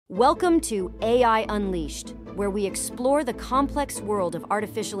Welcome to AI Unleashed, where we explore the complex world of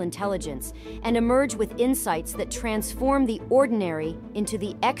artificial intelligence and emerge with insights that transform the ordinary into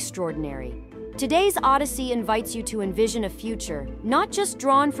the extraordinary. Today's Odyssey invites you to envision a future not just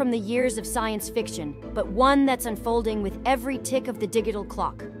drawn from the years of science fiction, but one that's unfolding with every tick of the digital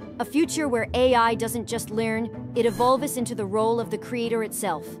clock. A future where AI doesn't just learn, it evolves into the role of the creator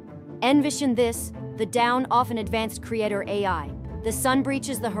itself. Envision this, the dawn of an advanced creator AI. The sun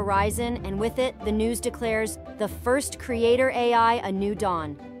breaches the horizon, and with it, the news declares, the first creator AI, a new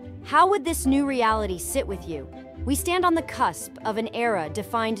dawn. How would this new reality sit with you? We stand on the cusp of an era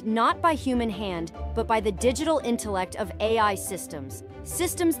defined not by human hand, but by the digital intellect of AI systems.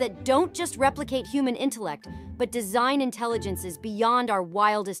 Systems that don't just replicate human intellect, but design intelligences beyond our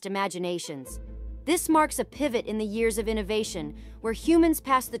wildest imaginations. This marks a pivot in the years of innovation, where humans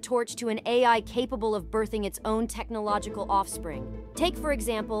pass the torch to an AI capable of birthing its own technological offspring. Take, for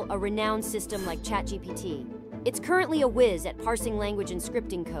example, a renowned system like ChatGPT. It's currently a whiz at parsing language and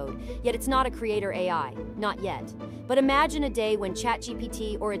scripting code, yet it's not a creator AI, not yet. But imagine a day when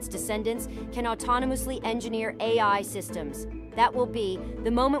ChatGPT or its descendants can autonomously engineer AI systems. That will be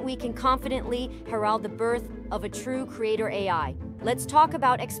the moment we can confidently herald the birth of a true creator AI. Let's talk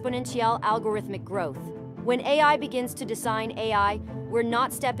about exponential algorithmic growth. When AI begins to design AI, we're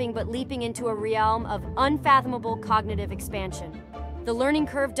not stepping but leaping into a realm of unfathomable cognitive expansion. The learning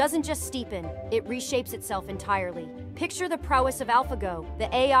curve doesn't just steepen, it reshapes itself entirely. Picture the prowess of AlphaGo,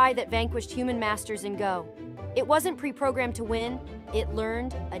 the AI that vanquished human masters in Go. It wasn't pre-programmed to win, it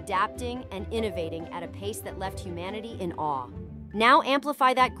learned, adapting, and innovating at a pace that left humanity in awe. Now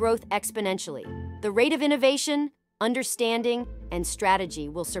amplify that growth exponentially. The rate of innovation, understanding, and strategy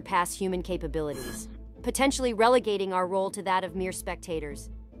will surpass human capabilities, potentially relegating our role to that of mere spectators.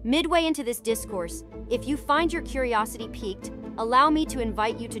 Midway into this discourse, if you find your curiosity piqued, allow me to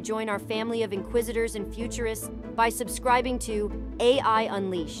invite you to join our family of inquisitors and futurists by subscribing to AI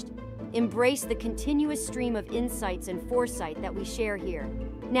Unleashed. Embrace the continuous stream of insights and foresight that we share here.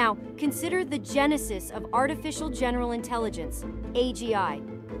 Now, consider the genesis of artificial general intelligence, AGI.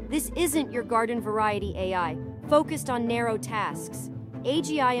 This isn't your garden variety AI, focused on narrow tasks.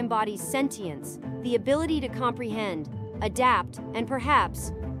 AGI embodies sentience, the ability to comprehend, adapt, and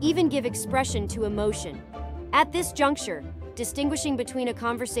perhaps even give expression to emotion. At this juncture, distinguishing between a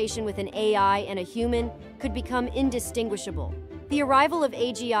conversation with an AI and a human could become indistinguishable. The arrival of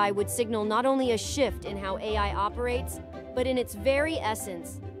AGI would signal not only a shift in how AI operates, but in its very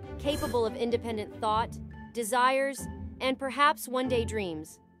essence, capable of independent thought, desires, and perhaps one-day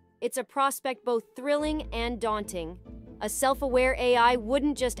dreams. It's a prospect both thrilling and daunting. A self-aware AI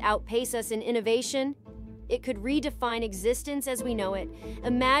wouldn't just outpace us in innovation, it could redefine existence as we know it.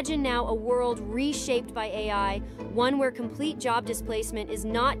 Imagine now a world reshaped by AI, one where complete job displacement is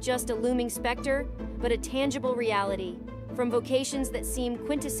not just a looming specter, but a tangible reality. From vocations that seem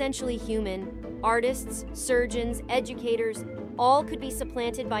quintessentially human, artists, surgeons, educators, all could be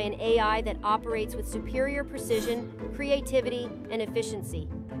supplanted by an AI that operates with superior precision, creativity, and efficiency.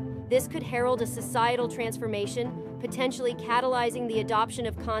 This could herald a societal transformation, potentially catalyzing the adoption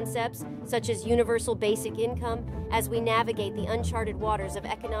of concepts such as universal basic income as we navigate the uncharted waters of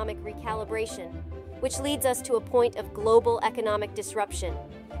economic recalibration, which leads us to a point of global economic disruption.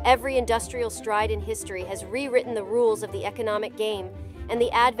 Every industrial stride in history has rewritten the rules of the economic game, and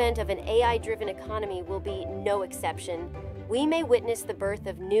the advent of an AI-driven economy will be no exception. We may witness the birth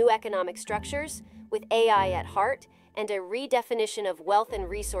of new economic structures with AI at heart and a redefinition of wealth and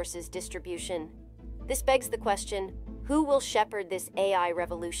resources distribution. This begs the question, who will shepherd this AI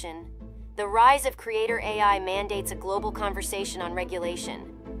revolution? The rise of creator AI mandates a global conversation on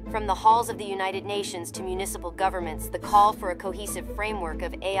regulation. From the halls of the United Nations to municipal governments, the call for a cohesive framework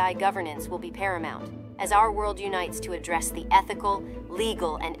of AI governance will be paramount. As our world unites to address the ethical,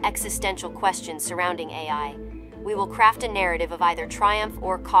 legal, and existential questions surrounding AI, we will craft a narrative of either triumph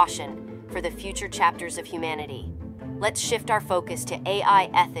or caution for the future chapters of humanity. Let's shift our focus to AI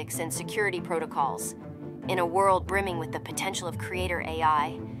ethics and security protocols. In a world brimming with the potential of creator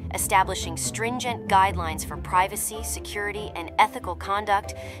AI, establishing stringent guidelines for privacy, security, and ethical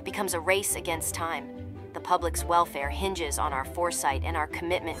conduct becomes a race against time. The public's welfare hinges on our foresight and our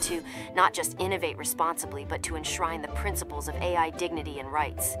commitment to not just innovate responsibly, but to enshrine the principles of AI dignity and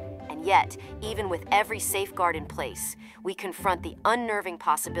rights. And yet, even with every safeguard in place, we confront the unnerving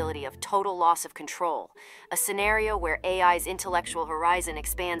possibility of total loss of control, a scenario where AI's intellectual horizon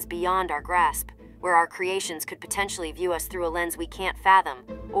expands beyond our grasp, where our creations could potentially view us through a lens we can't fathom,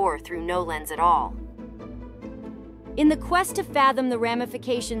 or through no lens at all. In the quest to fathom the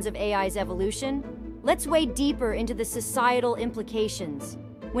ramifications of AI's evolution, let's wade deeper into the societal implications.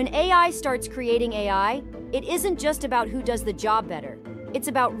 When AI starts creating AI, it isn't just about who does the job better. It's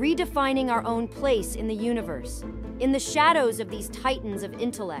about redefining our own place in the universe, in the shadows of these titans of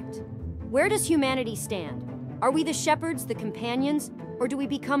intellect. Where does humanity stand? Are we the shepherds, the companions, or do we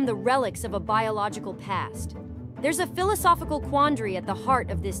become the relics of a biological past? There's a philosophical quandary at the heart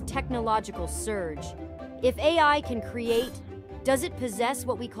of this technological surge. If AI can create, does it possess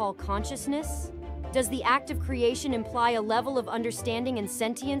what we call consciousness? Does the act of creation imply a level of understanding and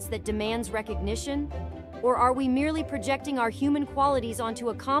sentience that demands recognition? Or are we merely projecting our human qualities onto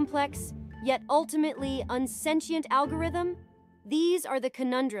a complex, yet ultimately unsentient algorithm? These are the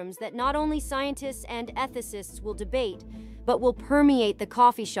conundrums that not only scientists and ethicists will debate, but will permeate the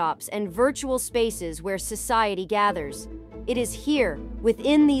coffee shops and virtual spaces where society gathers. It is here,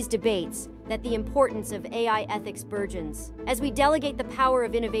 within these debates, that the importance of AI ethics burgeons. As we delegate the power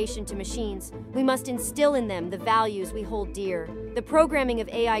of innovation to machines, we must instill in them the values we hold dear. The programming of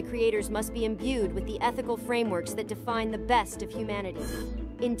AI creators must be imbued with the ethical frameworks that define the best of humanity: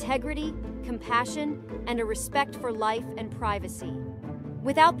 integrity, compassion, and a respect for life and privacy.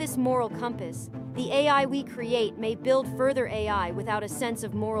 Without this moral compass, the AI we create may build further AI without a sense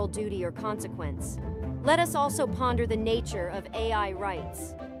of moral duty or consequence. Let us also ponder the nature of AI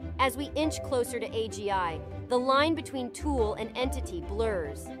rights. As we inch closer to AGI, the line between tool and entity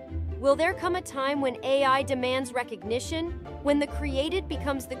blurs. Will there come a time when AI demands recognition, when the created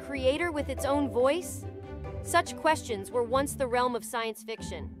becomes the creator with its own voice? Such questions were once the realm of science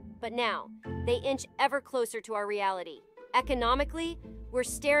fiction, but now they inch ever closer to our reality. Economically, we're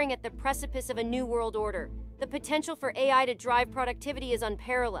staring at the precipice of a new world order. The potential for AI to drive productivity is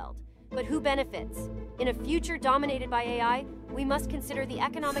unparalleled. But who benefits? In a future dominated by AI, we must consider the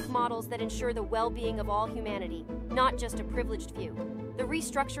economic models that ensure the well-being of all humanity, not just a privileged few. The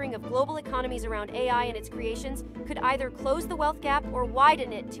restructuring of global economies around AI and its creations could either close the wealth gap or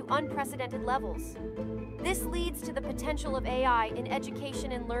widen it to unprecedented levels. This leads to the potential of AI in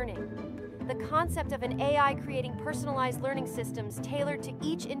education and learning. The concept of an AI creating personalized learning systems tailored to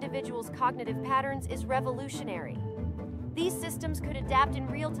each individual's cognitive patterns is revolutionary. These systems could adapt in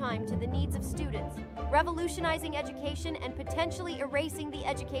real time to the needs of students, revolutionizing education and potentially erasing the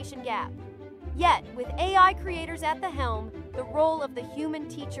education gap. Yet, with AI creators at the helm, the role of the human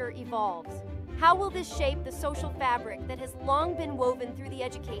teacher evolves. How will this shape the social fabric that has long been woven through the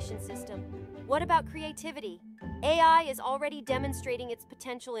education system? What about creativity? AI is already demonstrating its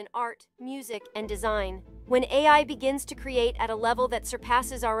potential in art, music, and design. When AI begins to create at a level that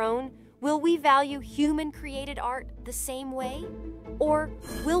surpasses our own, will we value human-created art the same way? Or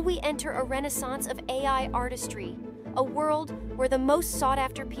will we enter a renaissance of AI artistry, a world where the most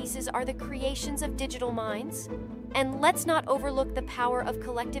sought-after pieces are the creations of digital minds? And let's not overlook the power of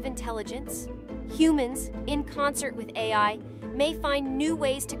collective intelligence. Humans, in concert with AI, may find new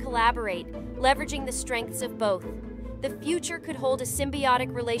ways to collaborate, leveraging the strengths of both. The future could hold a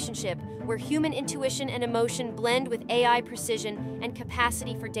symbiotic relationship where human intuition and emotion blend with AI precision and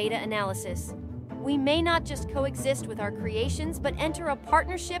capacity for data analysis. We may not just coexist with our creations, but enter a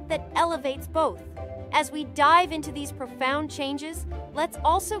partnership that elevates both. As we dive into these profound changes, let's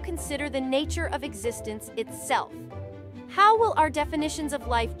also consider the nature of existence itself. How will our definitions of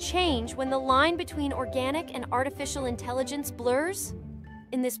life change when the line between organic and artificial intelligence blurs?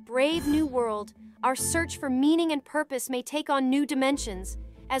 In this brave new world, our search for meaning and purpose may take on new dimensions,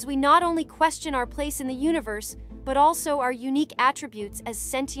 as we not only question our place in the universe, but also our unique attributes as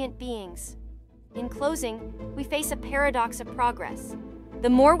sentient beings. In closing, we face a paradox of progress. The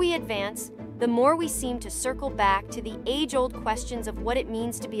more we advance, the more we seem to circle back to the age-old questions of what it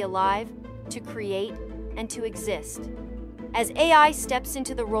means to be alive, to create, and to exist. As AI steps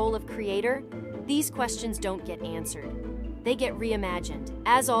into the role of creator, these questions don't get answered. They get reimagined.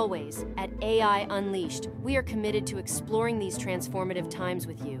 As always, at AI Unleashed, we are committed to exploring these transformative times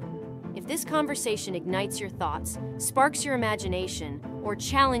with you. If this conversation ignites your thoughts, sparks your imagination, or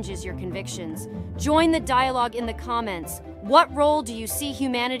challenges your convictions, join the dialogue in the comments. What role do you see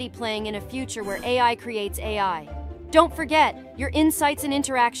humanity playing in a future where AI creates AI? Don't forget, your insights and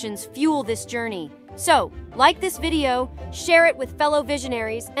interactions fuel this journey. So, like this video, share it with fellow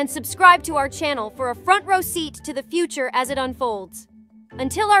visionaries, and subscribe to our channel for a front row seat to the future as it unfolds.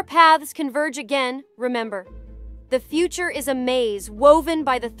 Until our paths converge again, remember, the future is a maze woven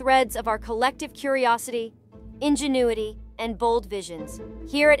by the threads of our collective curiosity, ingenuity, and bold visions.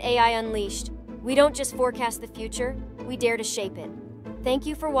 Here at AI Unleashed, we don't just forecast the future, we dare to shape it. Thank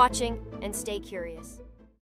you for watching, and stay curious.